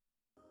break.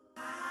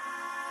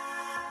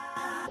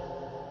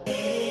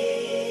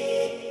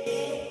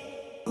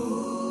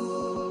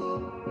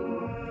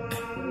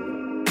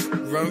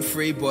 Run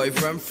free, boy,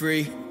 run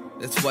free.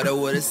 That's what I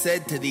would have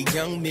said to the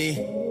young me.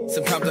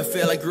 Sometimes I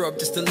feel I grew up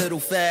just a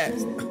little fast.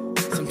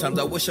 Sometimes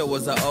I wish I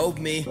was an old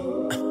me.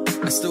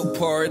 I still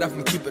pour it up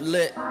and keep it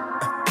lit.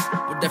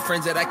 With the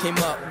friends that I came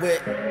up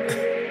with.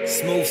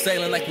 Smooth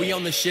sailing like we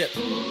on the ship.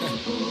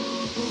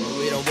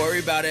 We don't worry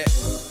about it.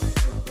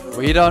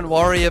 We don't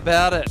worry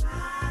about it.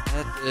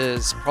 That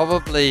is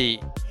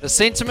probably the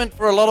sentiment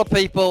for a lot of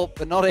people,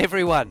 but not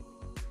everyone.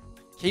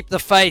 Keep the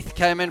faith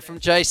came in from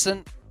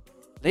Jason.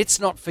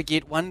 Let's not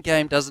forget, one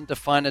game doesn't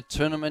define a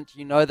tournament.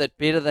 You know that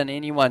better than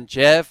anyone,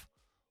 Jav.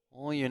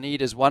 All you need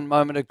is one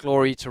moment of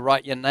glory to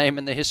write your name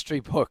in the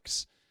history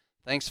books.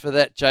 Thanks for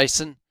that,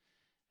 Jason.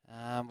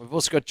 We've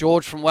also got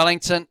George from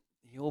Wellington.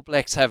 The All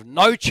Blacks have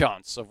no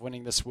chance of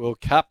winning this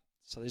World Cup.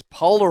 So there's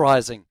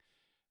polarising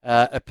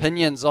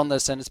opinions on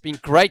this, and it's been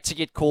great to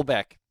get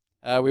callback.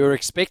 We were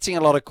expecting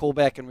a lot of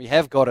callback, and we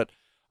have got it.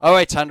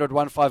 0800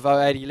 150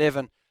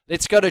 811.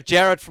 Let's go to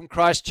Jared from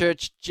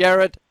Christchurch.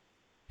 Jared,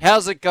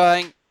 how's it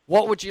going?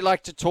 What would you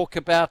like to talk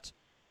about?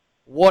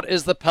 What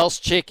is the pulse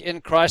check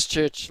in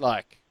Christchurch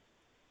like?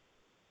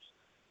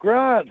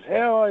 Grant,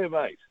 how are you,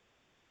 mate?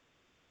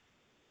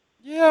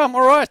 Yeah, I'm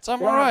all right.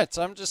 I'm all right.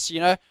 I'm just,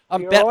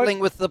 I'm battling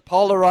with the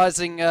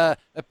polarizing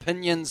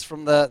opinions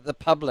from the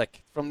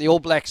public, from the All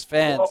Blacks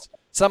fans. Well,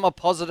 some are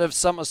positive,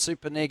 some are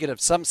super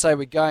negative. Some say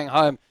we're going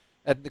home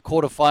at the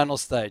quarterfinal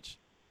stage.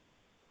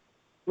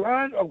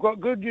 Grant, I've got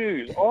good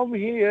news. I'm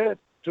here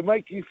to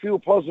make you feel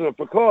positive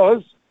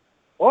because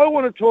I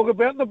want to talk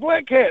about the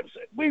Black Caps.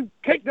 We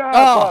kicked ass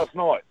last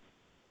night.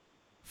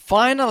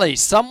 Finally,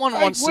 someone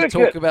wants to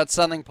talk about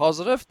something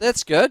positive.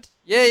 That's good.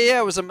 Yeah,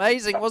 it was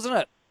amazing, wasn't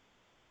it?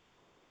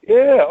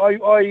 Yeah,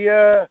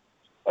 I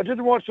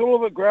didn't watch all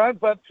of it, Grant,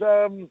 but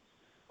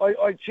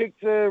I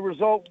checked the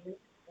result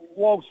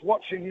whilst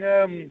watching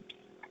those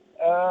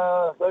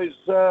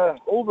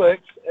All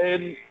Blacks,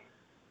 and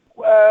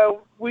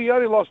we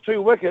only lost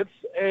 2 wickets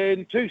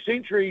and 2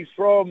 centuries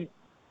from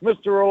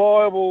Mr.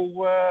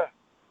 Reliable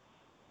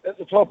at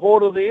the top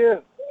order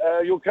there,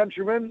 your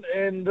countryman,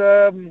 and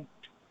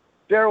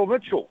Daryl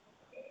Mitchell.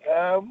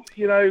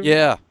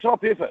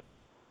 Top effort.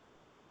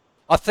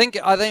 I think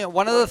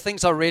one of the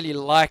things I really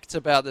liked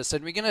about this,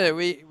 and we're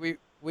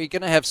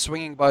gonna have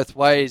swinging both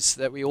ways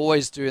that we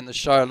always do in the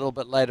show a little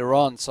bit later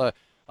on, so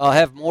I'll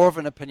have more of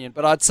an opinion.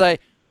 But I'd say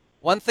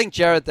one thing,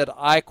 Jared, that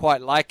I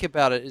quite like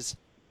about it is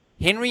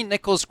Henry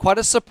Nicholls, quite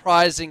a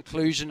surprise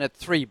inclusion at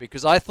 3,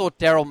 because I thought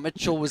Daryl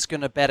Mitchell was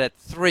going to bat at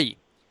 3,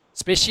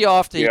 especially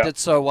after he did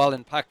so well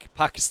in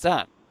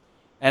Pakistan.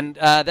 And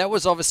that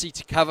was obviously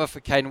to cover for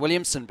Kane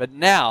Williamson. But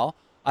now,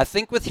 I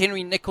think with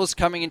Henry Nichols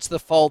coming into the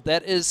fold,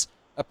 that is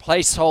a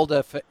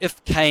placeholder for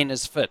if Kane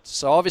is fit.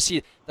 So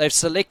obviously, they've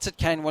selected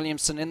Kane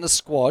Williamson in the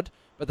squad,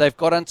 but they've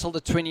got until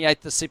the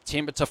 28th of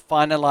September to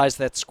finalise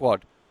that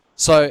squad.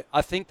 So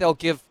I think they'll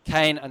give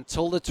Kane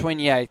until the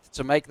 28th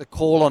to make the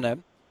call on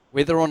him,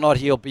 whether or not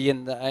he'll be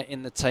in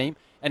the team.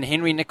 And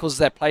Henry Nichols is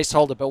that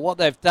placeholder. But what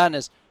they've done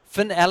is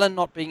Finn Allen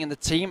not being in the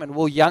team and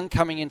Will Young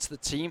coming into the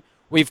team,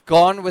 we've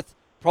gone with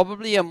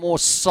probably a more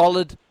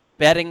solid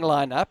batting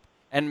lineup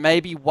and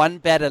maybe one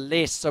batter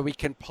less so we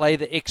can play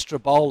the extra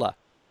bowler.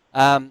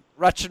 Rachin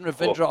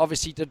Ravindra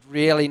obviously did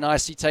really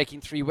nicely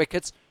taking 3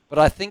 wickets, but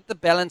I think the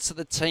balance of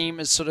the team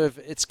is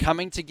it's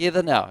coming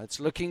together now. It's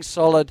looking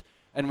solid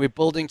and we're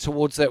building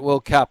towards that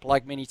World Cup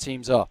like many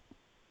teams are.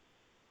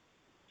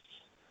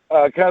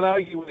 Can't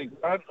argue with you,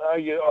 Grant. I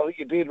think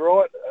you're dead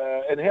right.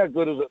 And how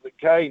good is it that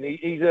Kane?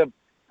 He's a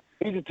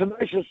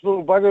tenacious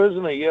little bugger,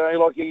 isn't he? You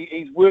know, like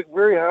he's worked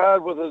very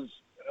hard with his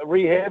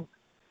rehab,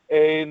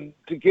 and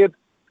to get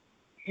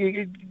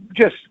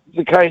just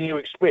the Kane you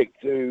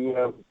expect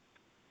to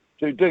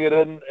dig it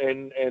in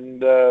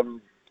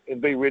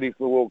and be ready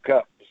for the World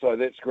Cup. So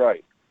that's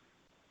great.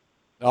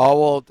 Oh,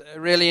 well,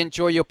 really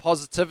enjoy your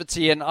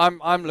positivity, and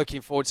I'm looking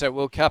forward to that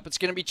World Cup. It's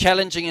going to be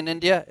challenging in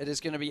India. It is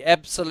going to be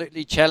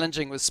absolutely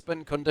challenging with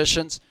spin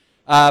conditions,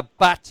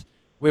 but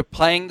we're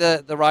playing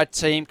the right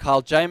team.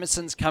 Kyle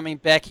Jamieson's coming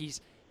back. He's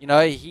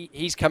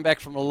come back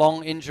from a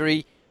long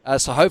injury,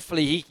 so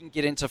hopefully he can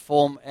get into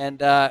form,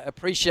 and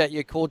appreciate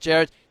your call,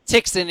 Jared.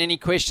 Text in any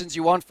questions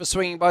you want for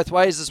Swinging Both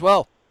Ways as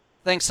well.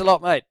 Thanks a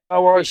lot, mate.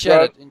 No worries, appreciate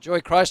Grant. it. Enjoy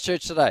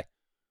Christchurch today.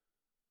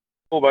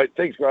 Cool, mate.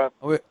 Thanks, Grant.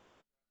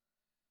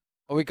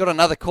 We got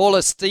another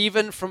caller,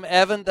 Stephen from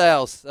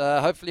Avondale.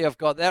 Hopefully I've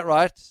got that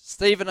right.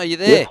 Stephen, are you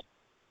there?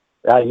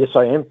 Yes, yes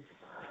I am.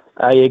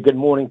 Yeah, good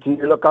morning to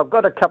you. Look, I've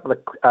got a couple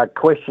of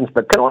questions,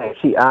 but can I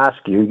actually ask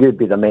you, you'd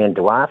be the man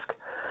to ask,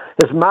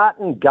 is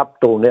Martin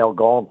Guptill now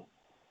gone?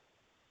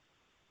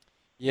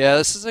 Yeah,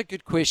 this is a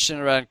good question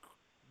around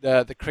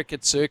the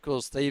cricket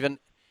circles, Stephen.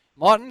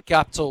 Martin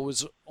Guptill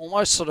was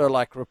almost sort of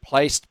like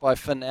replaced by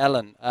Finn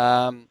Allen,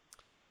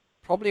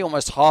 probably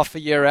almost half a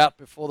year out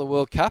before the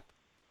World Cup.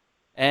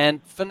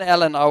 And Finn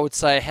Allen, I would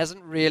say,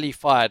 hasn't really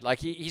fired. Like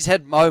he's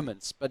had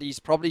moments, but he's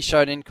probably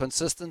shown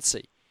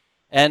inconsistency.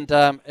 And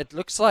it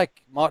looks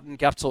like Martin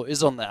Guptill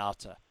is on the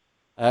outer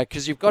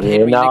because you've got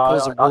Henry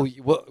Nichols and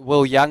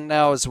Will Young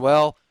now as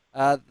well.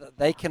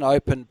 They can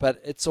open, but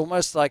it's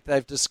almost like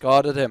they've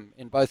discarded him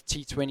in both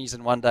T20s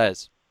and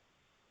one-days.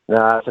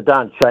 No, it's a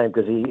darn shame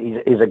because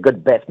he's a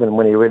good batsman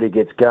when he really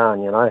gets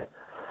going, you know.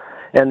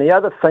 And the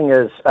other thing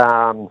is,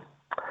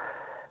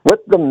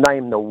 with them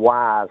named the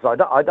Wars,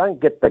 I don't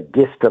get the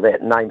gist of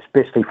that name,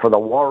 especially for the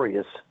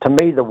Warriors. To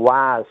me, the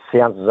Wars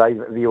sounds as though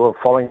you were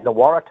following the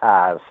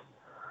Waratahs.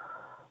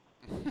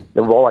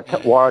 The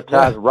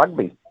Waratahs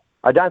rugby.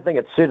 I don't think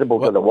it's suitable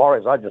to the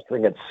Warriors. I just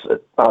think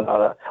it's...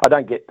 I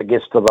don't get the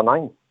gist of the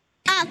name.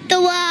 Up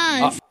the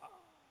Wars!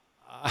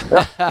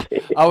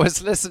 I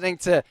was listening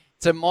to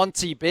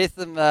Monty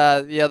Betham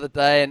the other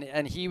day,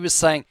 and he was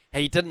saying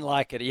he didn't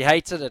like it. He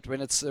hated it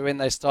when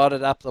they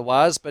started Up the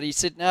Wires, but he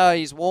said now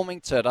he's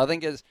warming to it. I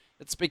think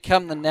it's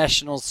become the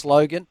national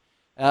slogan.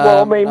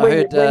 Well, I mean, when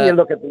you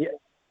look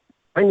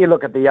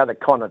at the other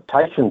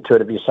connotation to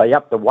it, if you say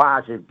Up the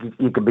Wires,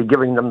 you could be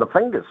giving them the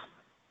fingers.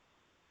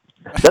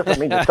 Doesn't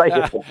mean to take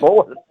it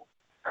forward.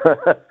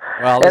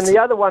 Well, and the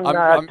other one,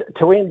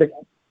 to end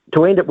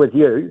it with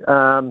you,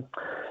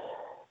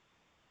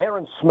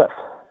 Aaron Smith.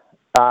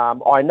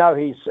 I know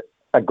he's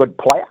a good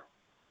player,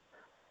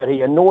 but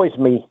he annoys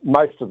me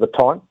most of the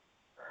time.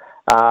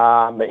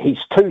 He's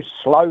too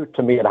slow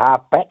to me at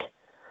halfback.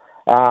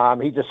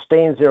 He just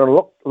stands there and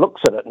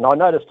looks at it. And I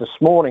noticed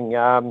this morning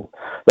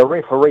the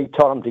referee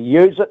told him to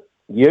use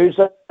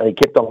it, and he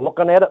kept on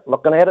looking at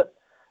it.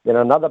 Then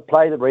another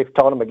play, the ref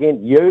told him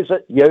again, use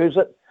it.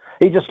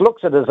 He just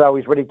looks at it as though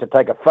he's ready to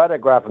take a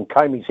photograph and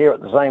comb his hair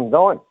at the same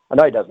time. I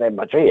know he doesn't have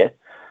much hair.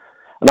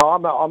 No,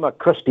 I'm a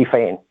Christie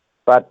fan.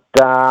 But,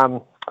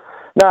 no,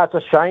 it's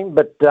a shame,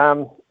 but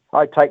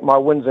I take my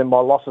wins and my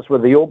losses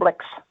with the All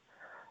Blacks.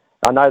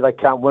 I know they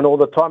can't win all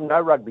the time.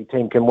 No rugby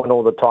team can win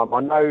all the time.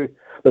 I know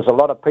there's a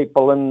lot of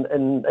people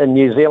in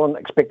New Zealand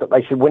expect that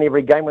they should win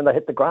every game when they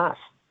hit the grass.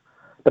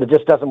 But it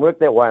just doesn't work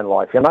that way in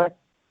life, you know?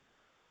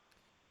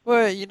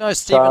 Well, you know,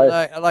 Stephen,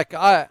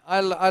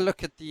 I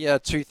look at the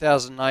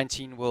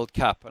 2019 World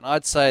Cup, and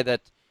I'd say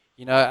that,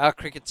 you know, our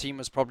cricket team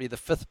was probably the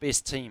 5th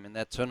best team in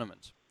that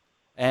tournament.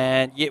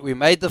 And yet we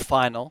made the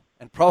final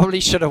and probably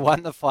should have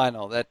won the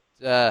final. That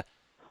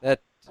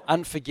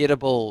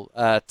unforgettable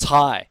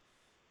tie,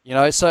 you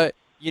know. So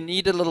you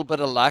need a little bit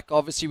of luck.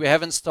 Obviously, we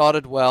haven't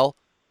started well,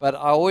 but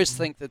I always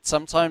think that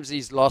sometimes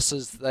these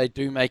losses, they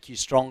do make you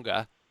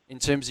stronger in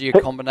terms of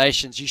your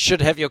combinations. You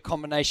should have your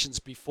combinations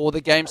before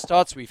the game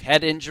starts. We've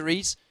had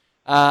injuries,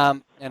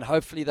 and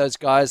hopefully those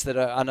guys that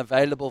are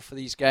unavailable for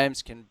these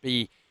games can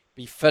be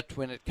fit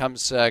when it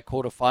comes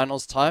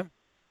quarterfinals time,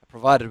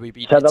 provided we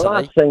beat Italy. So the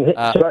last thing,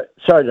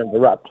 sorry to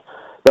interrupt,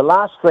 the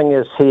last thing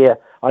is here,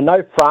 I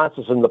know France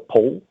is in the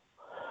pool.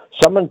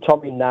 Someone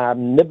told me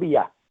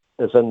Namibia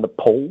is in the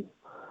pool.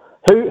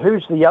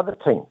 Who's the other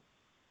team?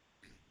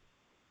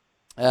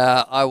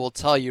 I will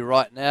tell you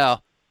right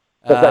now.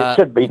 But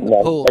they should beat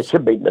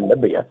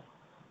Namibia.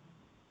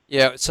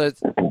 Yeah, so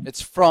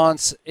it's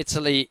France,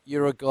 Italy,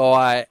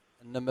 Uruguay,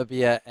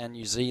 Namibia, and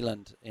New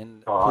Zealand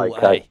in Pool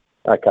A.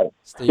 Okay.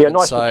 Stephen, yeah,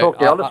 nice to talk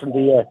to you.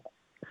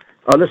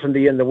 I listen to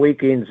you in the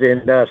weekends,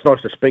 and it's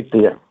nice to speak to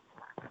you.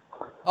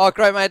 Oh,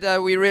 great,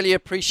 mate. We really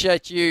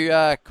appreciate you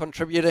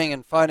contributing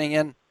and phoning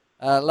in.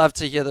 Love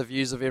to hear the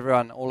views of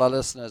everyone, all our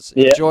listeners.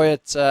 Yeah. Enjoy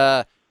it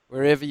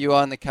wherever you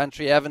are in the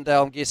country.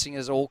 Avondale, I'm guessing,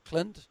 is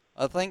Auckland,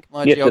 I think.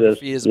 My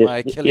geography is my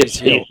Achilles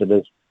heel. Yes, it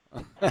is.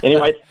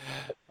 Anyway,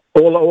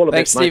 all of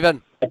Thanks, it, mate.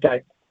 Stephen.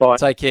 Okay, bye.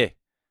 Take care.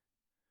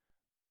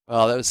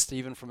 Well, that was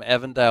Stephen from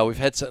Avondale. We've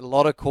had a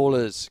lot of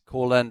callers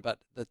call in, but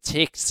the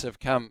texts have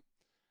come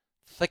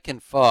thick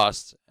and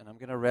fast, and I'm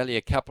going to rally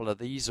a couple of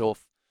these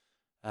off.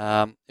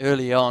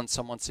 Early on,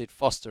 someone said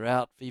Foster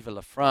out, Vive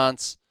la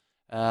France.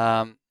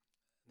 There's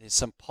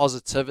some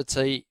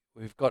positivity.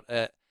 We've got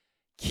a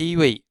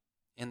Kiwi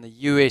in the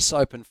US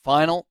Open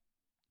final,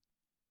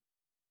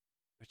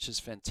 which is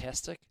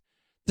fantastic.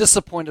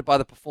 Disappointed by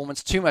the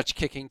performance. Too much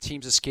kicking.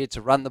 Teams are scared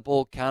to run the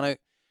ball. Kanu.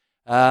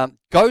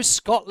 Go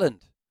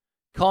Scotland.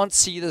 Can't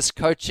see this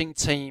coaching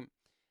team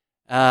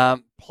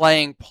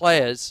playing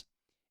players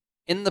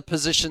in the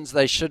positions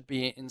they should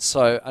be in.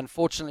 So,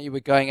 unfortunately,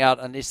 we're going out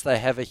unless they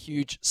have a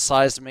huge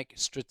seismic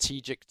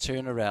strategic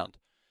turnaround.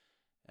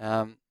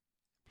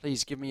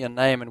 Please give me your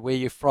name and where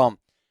you're from.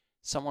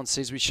 Someone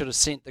says we should have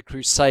sent the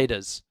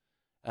Crusaders.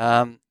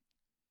 And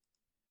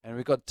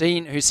we've got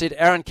Dean who said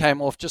Aaron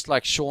came off just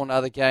like Sean.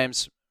 Other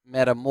games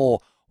matter more.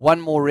 One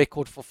more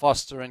record for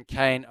Foster and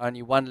Kane.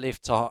 Only one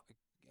left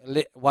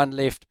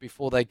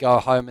before they go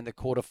home in the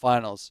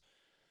quarterfinals.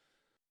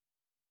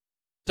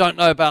 Don't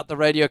know about the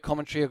radio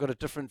commentary. I've got a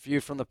different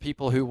view from the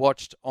people who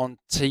watched on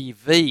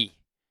TV.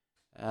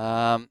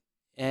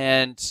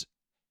 And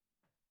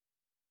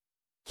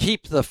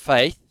keep the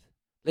faith.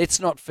 Let's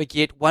not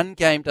forget, one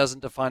game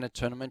doesn't define a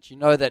tournament. You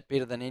know that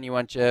better than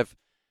anyone, Jev.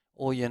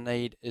 All you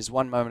need is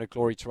one moment of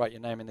glory to write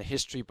your name in the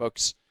history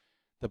books.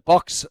 The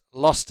Box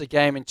lost a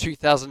game in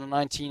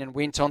 2019 and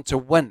went on to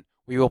win.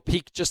 We will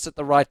peak just at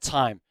the right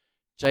time.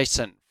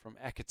 Jason from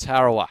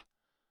Akatarawa.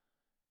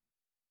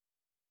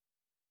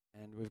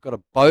 And we've got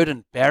a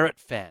Bowden Barrett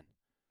fan.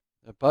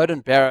 A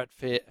Bowden Barrett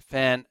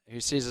fan who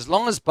says, as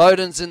long as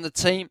Bowden's in the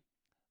team,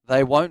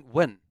 they won't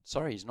win.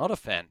 Sorry, he's not a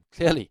fan,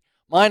 clearly.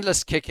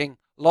 Mindless kicking,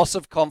 loss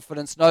of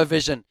confidence, no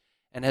vision,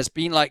 and has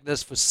been like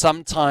this for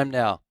some time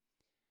now.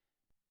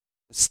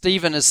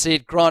 Stephen has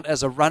said, Grant,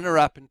 as a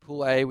runner-up in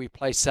Pool A, we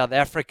play South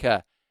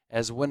Africa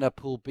as winner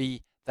Pool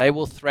B. They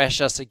will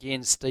thrash us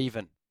again,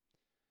 Stephen.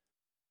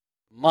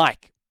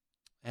 Mike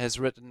has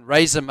written,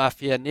 Razor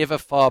Mafia never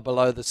far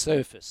below the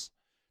surface.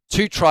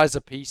 2 tries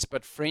apiece,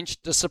 but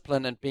French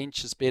discipline and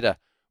bench is better.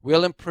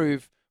 We'll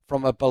improve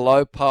from a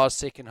below par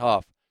second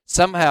half.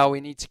 Somehow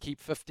we need to keep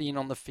 15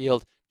 on the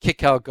field,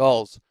 kick our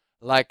goals,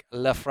 like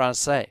Le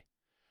Francais.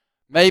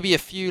 Maybe a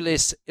few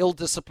less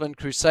ill-disciplined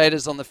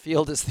Crusaders on the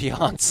field is the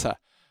answer.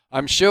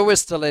 I'm sure we're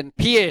still in.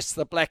 P.S.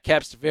 The Black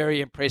Caps, very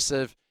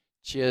impressive.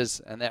 Cheers.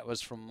 And that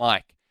was from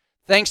Mike.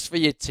 Thanks for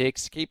your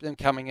texts. Keep them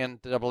coming in,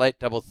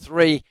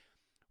 8833.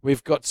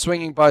 We've got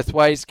Swinging Both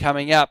Ways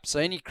coming up. So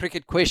any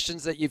cricket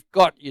questions that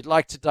you'd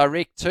like to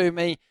direct to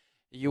me,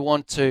 you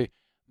want to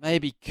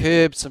maybe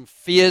curb some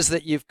fears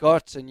that you've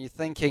got, and you're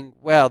thinking,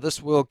 wow,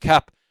 this World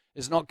Cup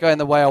is not going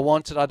the way I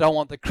wanted. I don't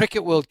want the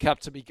Cricket World Cup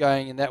to be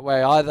going in that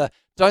way either.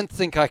 Don't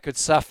think I could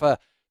suffer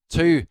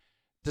 2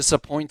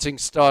 disappointing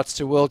starts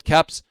to World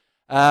Cups.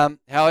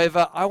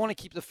 However, I want to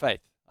keep the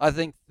faith. I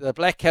think the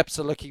Black Caps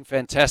are looking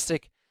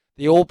fantastic.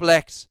 The All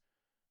Blacks,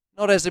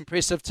 not as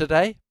impressive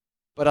today,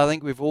 but I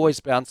think we've always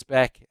bounced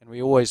back, and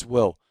we always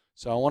will.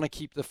 So I want to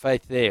keep the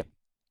faith there.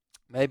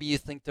 Maybe you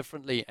think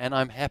differently, and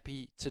I'm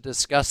happy to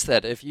discuss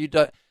that. If you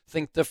don't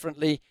think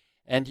differently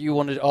and you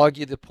want to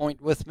argue the point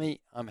with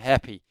me, I'm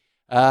happy.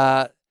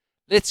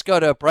 Let's go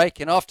to a break,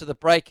 and after the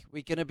break,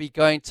 we're going to be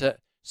going to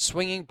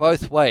Swinging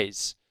Both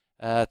Ways,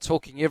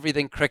 talking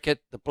everything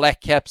cricket, the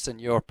Black Caps, and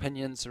your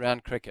opinions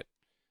around cricket.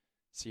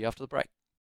 See you after the break.